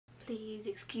Please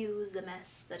excuse the mess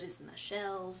that is my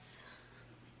shelves.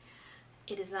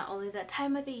 It is not only that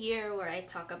time of the year where I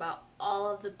talk about all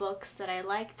of the books that I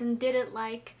liked and didn't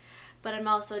like, but I'm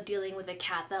also dealing with a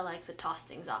cat that likes to toss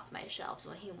things off my shelves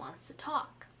when he wants to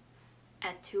talk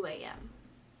at 2 a.m.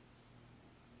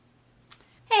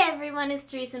 Hey everyone, it's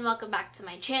Therese and welcome back to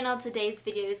my channel. Today's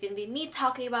video is going to be me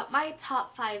talking about my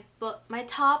top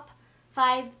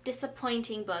 5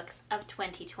 disappointing books of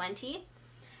 2020.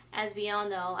 As we all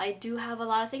know, I do have a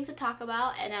lot of things to talk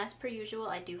about, and as per usual,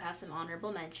 I do have some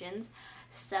honorable mentions.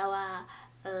 So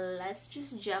let's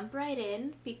just jump right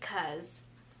in, because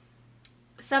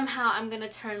somehow I'm gonna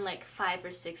turn like 5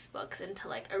 or 6 books into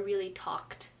like a really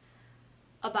talked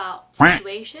about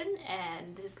situation,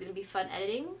 and this is gonna be fun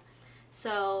editing.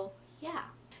 So yeah,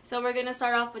 so we're gonna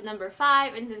start off with number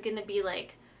 5, and this is gonna be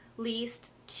like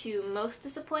least to most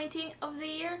disappointing of the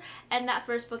year, and that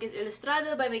first book is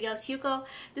Ilustrado by Miguel Ciuco.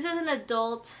 This is an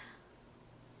adult,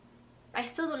 I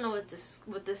still don't know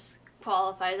what this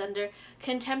qualifies under,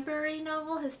 contemporary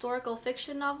novel, historical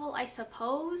fiction novel, I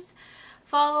suppose,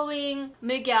 following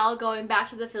Miguel going back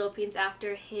to the Philippines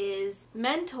after his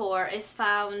mentor is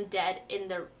found dead in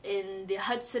the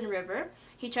Hudson River.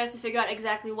 He tries to figure out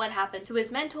exactly what happened to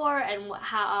his mentor and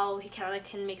how he kind of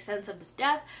can make sense of this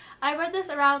death. I read this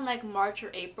around like March or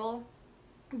April,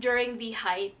 during the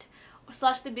height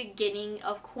 / the beginning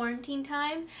of quarantine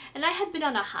time, and I had been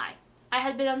on a high. I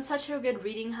had been on such a good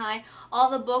reading high.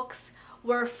 All the books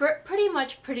were pretty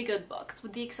much pretty good books,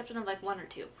 with the exception of like 1 or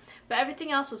 2. But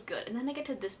everything else was good. And then I get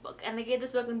to this book, and I gave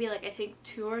this book maybe like I think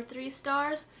 2 or 3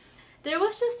 stars. There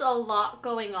was just a lot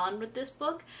going on with this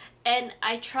book, and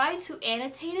I tried to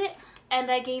annotate it, and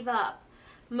I gave up.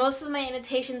 Most of my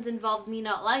annotations involved me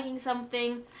not liking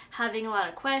something, having a lot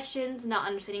of questions, not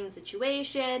understanding the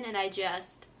situation, and I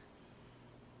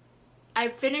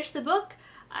finished the book.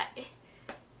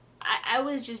 I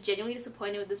was just genuinely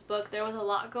disappointed with this book. There was a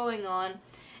lot going on,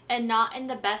 and not in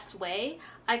the best way.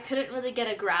 I couldn't really get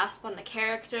a grasp on the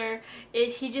character.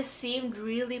 He just seemed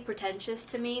really pretentious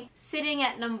to me. Sitting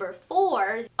at number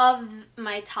 4 of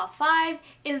my top 5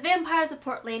 is Vampires of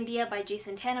Portlandia by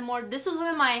Jason Tanamor. This was one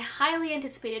of my highly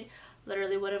anticipated,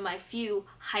 literally one of my few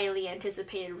highly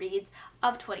anticipated reads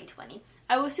of 2020.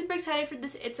 I was super excited for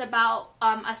this. It's about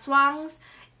aswangs,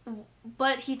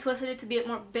 but he twisted it to be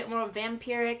a bit more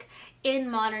vampiric in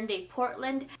modern day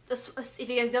Portland. If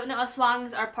you guys don't know,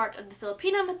 aswangs are part of the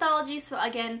Filipino mythology, so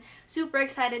again, super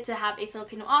excited to have a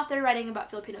Filipino author writing about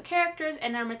Filipino characters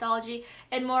and our mythology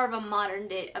in more of a modern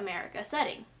day America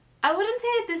setting. I wouldn't say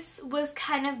this was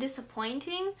kind of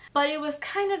disappointing, but it was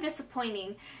kind of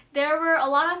disappointing. There were a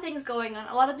lot of things going on,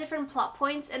 a lot of different plot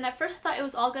points, and at first I thought it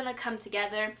was all gonna come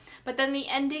together, but then the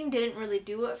ending didn't really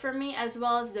do it for me, as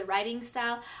well as the writing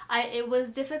style. It was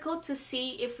difficult to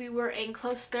see if we were in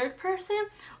close third person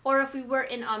or if we were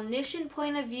in omniscient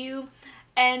point of view,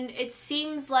 and it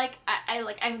seems like I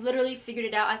literally figured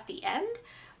it out at the end,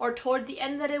 or toward the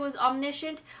end, that it was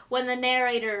omniscient, when the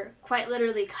narrator quite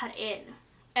literally cut in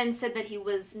and said that he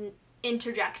was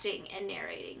interjecting and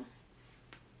narrating.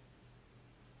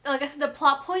 Like I said, the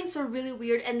plot points were really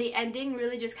weird, and the ending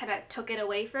really just kind of took it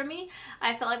away from me.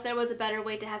 I felt like there was a better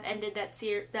way to have ended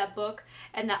that book,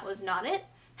 and that was not it.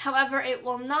 However, it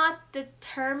will not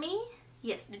deter me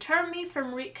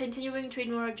from continuing to read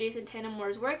more of Jason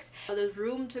Tanamor's works. There's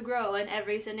room to grow in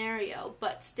every scenario,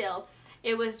 but still,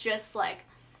 it was just like,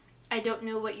 I don't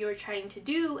know what you're trying to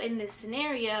do in this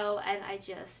scenario, and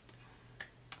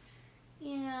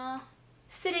yeah.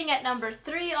 Sitting at number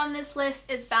 3 on this list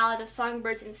is Ballad of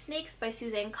Songbirds and Snakes by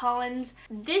Suzanne Collins.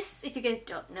 This, if you guys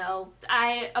don't know,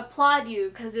 I applaud you,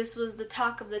 because this was the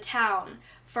talk of the town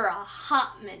for a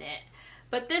hot minute.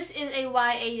 But this is a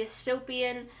YA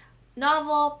dystopian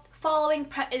novel following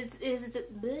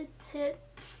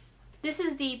this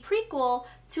is the prequel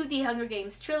to the Hunger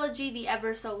Games trilogy, the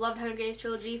ever so loved Hunger Games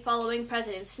trilogy, following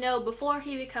President Snow before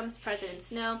he becomes President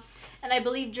Snow, and I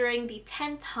believe during the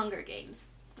 10th Hunger Games,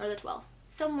 or the 12th.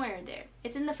 Somewhere in there.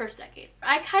 It's in the first decade.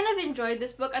 I kind of enjoyed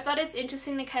this book. I thought it's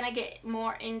interesting to kind of get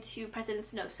more into President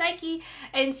Snow's psyche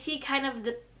and see kind of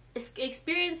the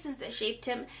experiences that shaped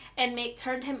him and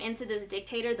turned him into this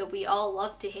dictator that we all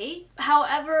love to hate.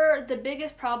 However, the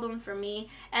biggest problem for me,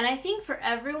 and I think for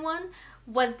everyone,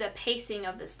 was the pacing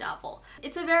of this novel.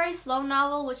 It's a very slow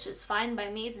novel, which is fine by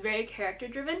me. It's very character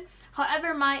driven.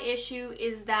 However, my issue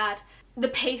is that the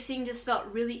pacing just felt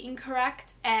really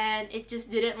incorrect, and it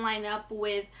just didn't line up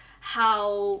with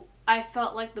how I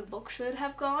felt like the book should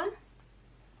have gone.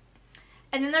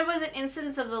 And then there was an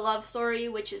instance of the love story,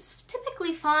 which is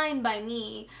typically fine by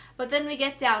me, but then we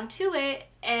get down to it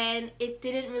and it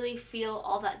didn't really feel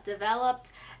all that developed,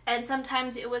 and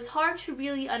sometimes it was hard to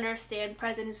really understand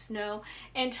President Snow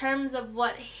in terms of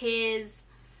what his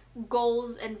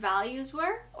goals and values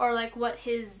were, or like what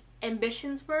his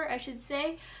ambitions were, I should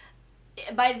say.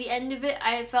 By the end of it,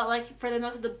 I felt like for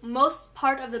the most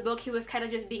part of the book, he was kind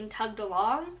of just being tugged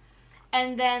along,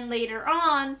 and then later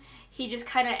on, he just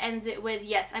kind of ends it with,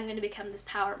 yes, I'm going to become this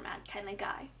power mad kind of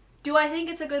guy. Do I think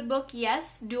it's a good book?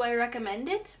 Yes. Do I recommend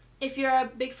it? If you're a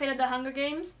big fan of the Hunger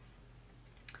Games,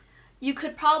 you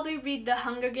could probably read the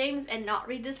Hunger Games and not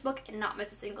read this book and not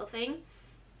miss a single thing,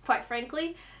 quite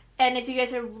frankly. And if you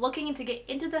guys are looking to get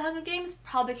into the Hunger Games,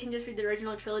 probably can just read the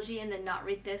original trilogy and then not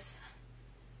read this.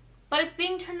 But it's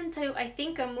being turned into, I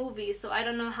think, a movie, so I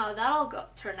don't know how that'll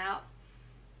turn out,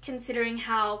 considering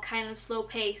how kind of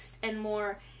slow-paced and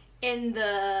more in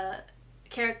the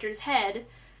character's head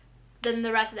than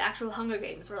the rest of the actual Hunger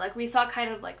Games were. Like, we saw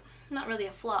kind of like, not really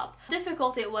a flop.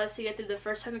 Difficult it was to get through the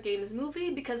first Hunger Games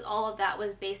movie because all of that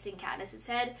was based in Katniss's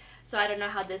head, so I don't know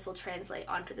how this will translate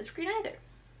onto the screen either.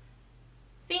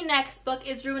 The next book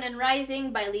is Ruin and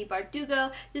Rising by Leigh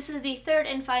Bardugo. This is the third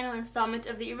and final installment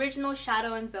of the original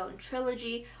Shadow and Bone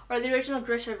trilogy, or the original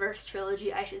Grishaverse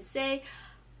trilogy, I should say.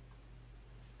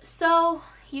 So,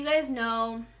 you guys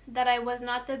know that I was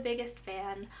not the biggest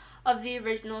fan of the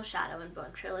original Shadow and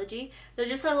Bone trilogy. There's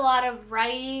just a lot of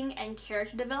writing and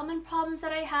character development problems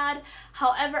that I had.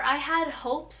 However, I had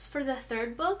hopes for the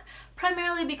third book,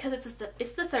 primarily because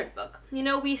it's the third book. You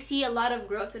know, we see a lot of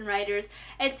growth in writers,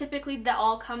 and typically that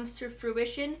all comes to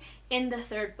fruition in the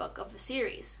third book of the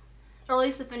series, or at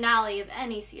least the finale of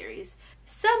any series.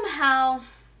 Somehow,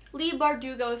 Leigh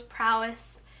Bardugo's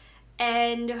prowess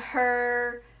and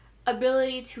her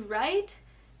ability to write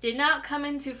did not come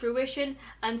into fruition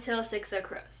until Six of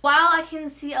Crows. While I can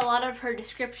see a lot of her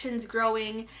descriptions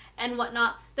growing and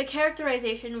whatnot, the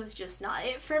characterization was just not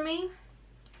it for me.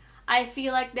 I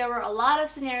feel like there were a lot of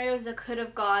scenarios that could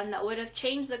have gone that would have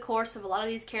changed the course of a lot of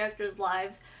these characters'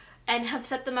 lives and have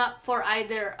set them up for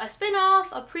either a spin-off,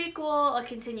 a prequel, a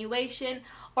continuation,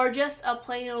 or just a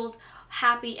plain old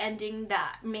happy ending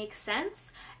that makes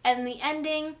sense. And the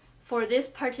ending for this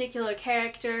particular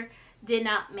character did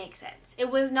not make sense. It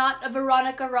was not a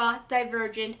Veronica Roth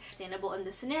Divergent sustainable in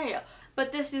this scenario.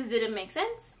 But this just didn't make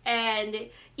sense, and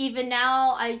even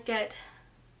now I get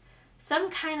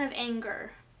some kind of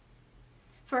anger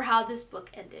for how this book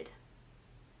ended.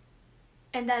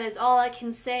 And that is all I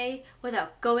can say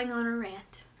without going on a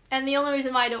rant. And the only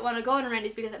reason why I don't want to go on a rant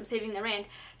is because I'm saving the rant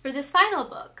for this final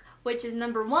book, which is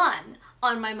number 1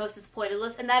 on my most disappointed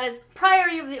list, and that is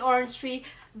Priory of the Orange Tree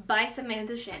by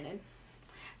Samantha Shannon.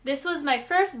 This was my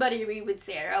first buddy read with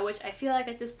Sarah, which I feel like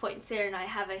at this point Sarah and I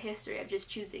have a history of just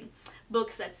choosing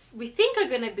books that we think are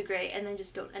going to be great and then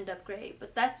just don't end up great,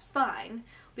 but that's fine.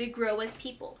 We grow as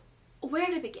people. Where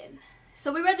to begin?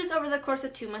 So we read this over the course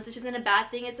of 2 months, which isn't a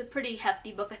bad thing. It's a pretty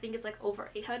hefty book. I think it's like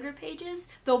over 800 pages.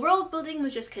 The world building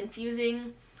was just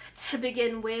confusing to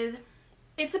begin with.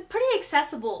 It's a pretty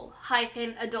accessible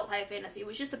adult high fantasy,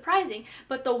 which is surprising,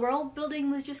 but the world building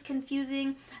was just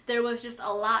confusing. There was just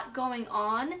a lot going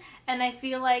on, and I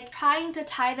feel like trying to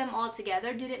tie them all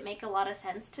together didn't make a lot of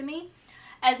sense to me.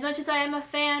 As much as I am a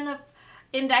fan of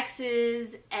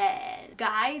indexes and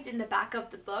guides in the back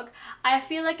of the book, I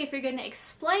feel like if you're going to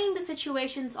explain the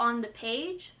situations on the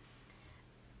page,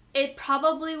 it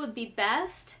probably would be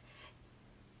best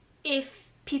if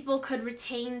people could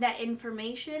retain that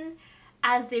information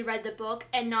as they read the book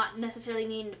and not necessarily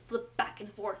needing to flip back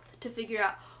and forth to figure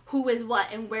out who is what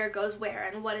and where goes where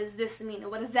and what does this mean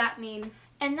and what does that mean.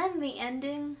 And then the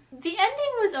ending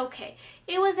was okay.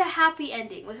 It was a happy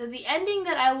ending. Was it the ending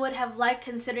that I would have liked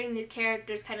considering these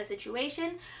characters' kind of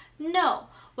situation? No.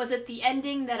 Was it the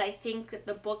ending that I think that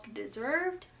the book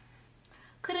deserved?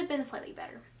 Could have been slightly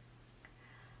better.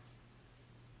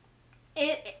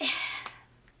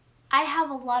 I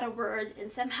have a lot of words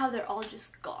and somehow they're all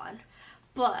just gone.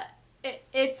 But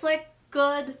it's like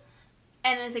good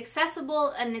and it's accessible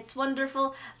and it's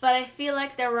wonderful, but I feel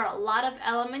like there were a lot of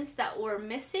elements that were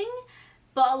missing,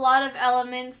 but a lot of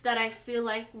elements that I feel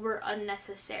like were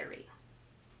unnecessary,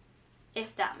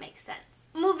 if that makes sense.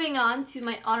 Moving on to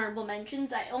my honorable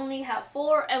mentions, I only have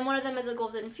 4, and one of them is A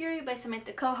Golden Fury by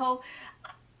Samantha Coho.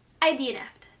 I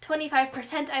DNF'd.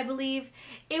 25%, I believe.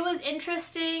 It was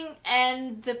interesting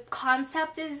and the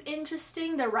concept is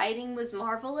interesting. The writing was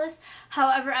marvelous.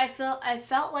 However, I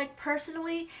felt like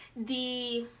personally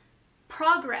the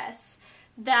progress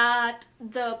that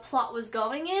the plot was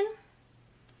going in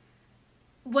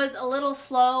was a little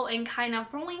slow and kind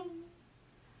of boing,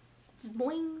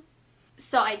 boing.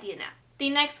 So I DNF'd.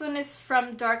 The next one is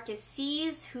from Darkest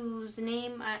Seas, whose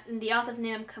name, the author's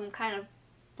name I'm kind of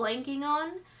blanking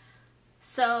on.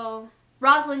 So,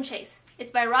 Rosalind Chase.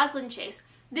 It's by Rosalind Chase.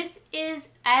 This is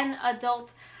an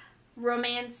adult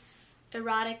romance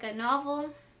erotica novel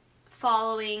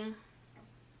following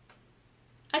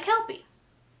a Kelpie.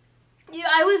 Yeah,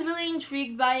 I was really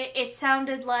intrigued by it. It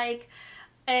sounded like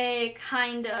a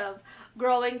kind of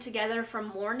growing together from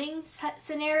mourning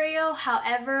scenario.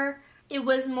 However, it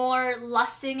was more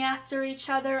lusting after each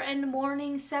other and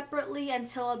mourning separately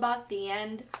until about the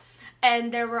end.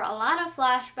 And there were a lot of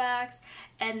flashbacks,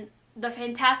 and the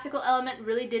fantastical element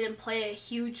really didn't play a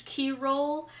huge key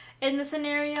role in the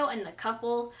scenario. And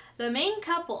the main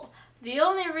couple, the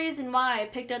only reason why I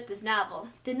picked up this novel,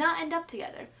 did not end up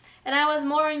together. And I was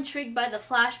more intrigued by the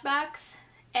flashbacks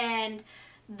and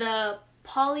the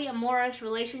polyamorous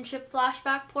relationship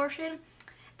flashback portion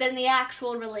than the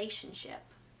actual relationship.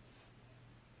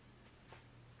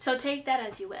 So take that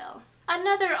as you will.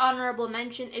 Another honorable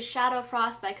mention is Shadow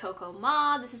Frost by Coco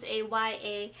Ma. This is a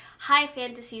YA high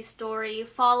fantasy story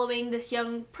following this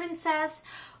young princess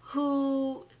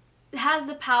who has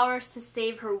the powers to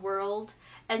save her world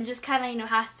and just kind of,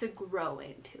 has to grow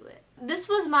into it. This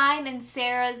was mine and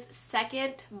Sarah's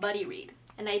second buddy read,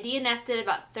 and I DNF'd it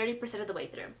about 30% of the way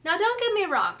through. Now, don't get me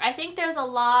wrong, I think there's a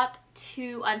lot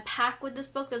to unpack with this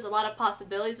book. There's a lot of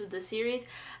possibilities with the series.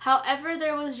 However,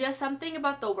 there was just something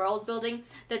about the world building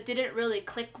that didn't really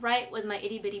click right with my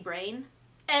itty bitty brain.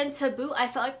 And to boot,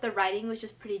 I felt like the writing was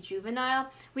just pretty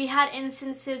juvenile. We had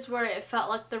instances where it felt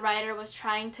like the writer was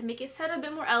trying to make it sound a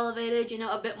bit more elevated,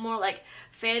 a bit more like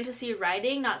fantasy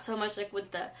writing, not so much like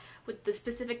with the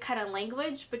specific kind of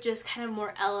language, but just kind of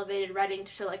more elevated writing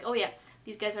to show like, oh yeah,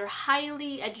 these guys are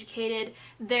highly educated,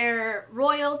 they're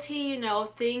royalty,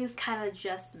 things kind of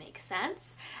just make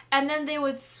sense. And then they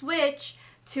would switch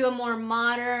to a more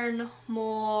modern,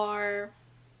 more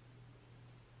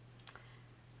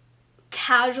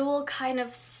casual kind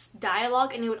of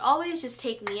dialogue, and it would always just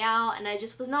take me out, and I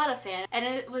just was not a fan. And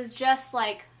it was just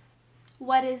like,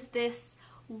 what is this?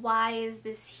 Why is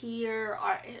this here?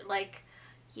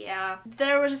 Yeah.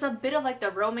 There was just a bit of like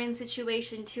the romance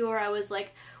situation too, where I was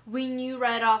like, we knew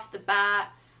right off the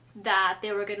bat that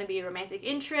they were going to be a romantic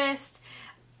interest.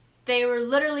 They were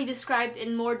literally described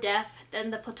in more depth than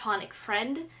the platonic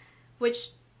friend,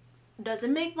 which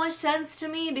doesn't make much sense to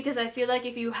me, because I feel like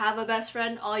if you have a best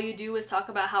friend, all you do is talk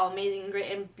about how amazing and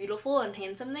great and beautiful and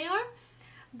handsome they are.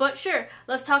 But sure,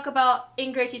 let's talk about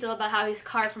in great detail about how he's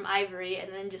carved from ivory,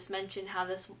 and then just mention how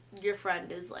your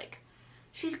friend is like,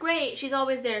 she's great, she's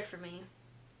always there for me.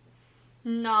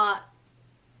 Not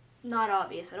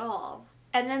obvious at all.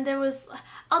 And then there was,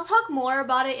 I'll talk more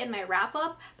about it in my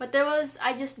wrap-up, but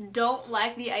I just don't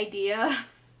like the idea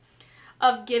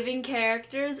of giving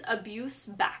characters abuse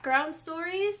background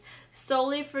stories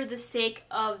solely for the sake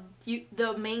of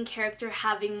the main character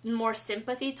having more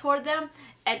sympathy toward them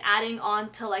and adding on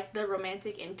to like the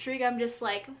romantic intrigue. I'm just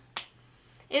like,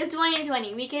 it's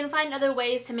 2020. We can find other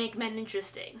ways to make men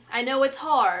interesting. I know it's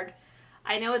hard.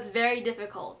 I know it's very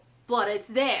difficult, but it's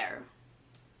there.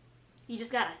 You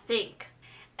just gotta think.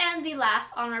 And the last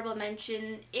honorable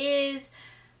mention is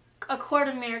A Court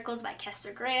of Miracles by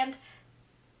Kester Grant.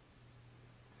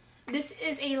 This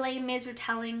is a Les Mis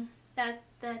retelling.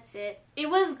 That's it. It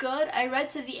was good. I read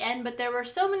to the end, but there were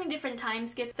so many different time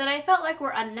skips that I felt like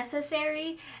were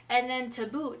unnecessary. And then to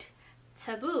boot,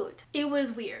 it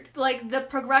was weird. Like, the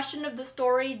progression of the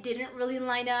story didn't really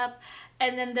line up.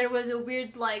 And then there was a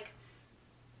weird, like,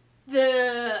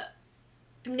 the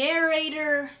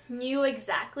narrator knew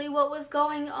exactly what was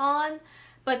going on,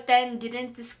 but then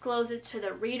didn't disclose it to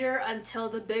the reader until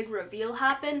the big reveal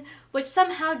happened, which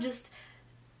somehow just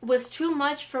was too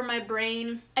much for my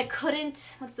brain. I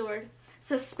couldn't,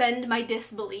 suspend my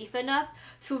disbelief enough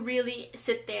to really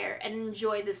sit there and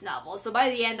enjoy this novel. So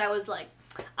by the end I was like,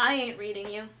 I ain't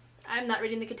reading you. I'm not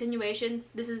reading the continuation.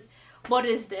 What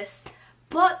is this?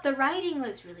 But the writing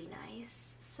was really nice,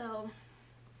 so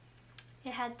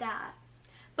it had that.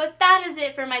 But that is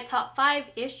it for my top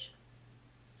 5-ish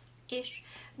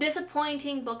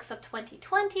disappointing books of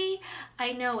 2020.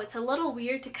 I know it's a little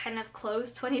weird to kind of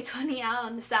close 2020 out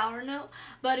on a sour note,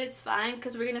 but it's fine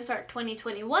because we're going to start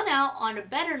 2021 out on a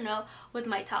better note with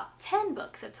my top 10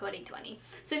 books of 2020.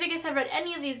 So if you guys have read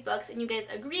any of these books and you guys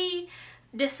agree,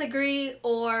 disagree,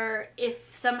 or if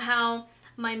somehow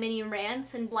my mini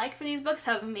rants and like for these books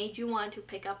have made you want to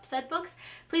pick up said books,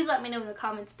 please let me know in the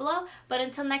comments below. But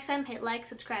until next time, hit like,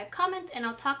 subscribe, comment, and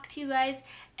I'll talk to you guys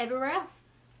everywhere else.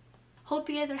 Hope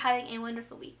you guys are having a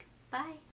wonderful week. Bye!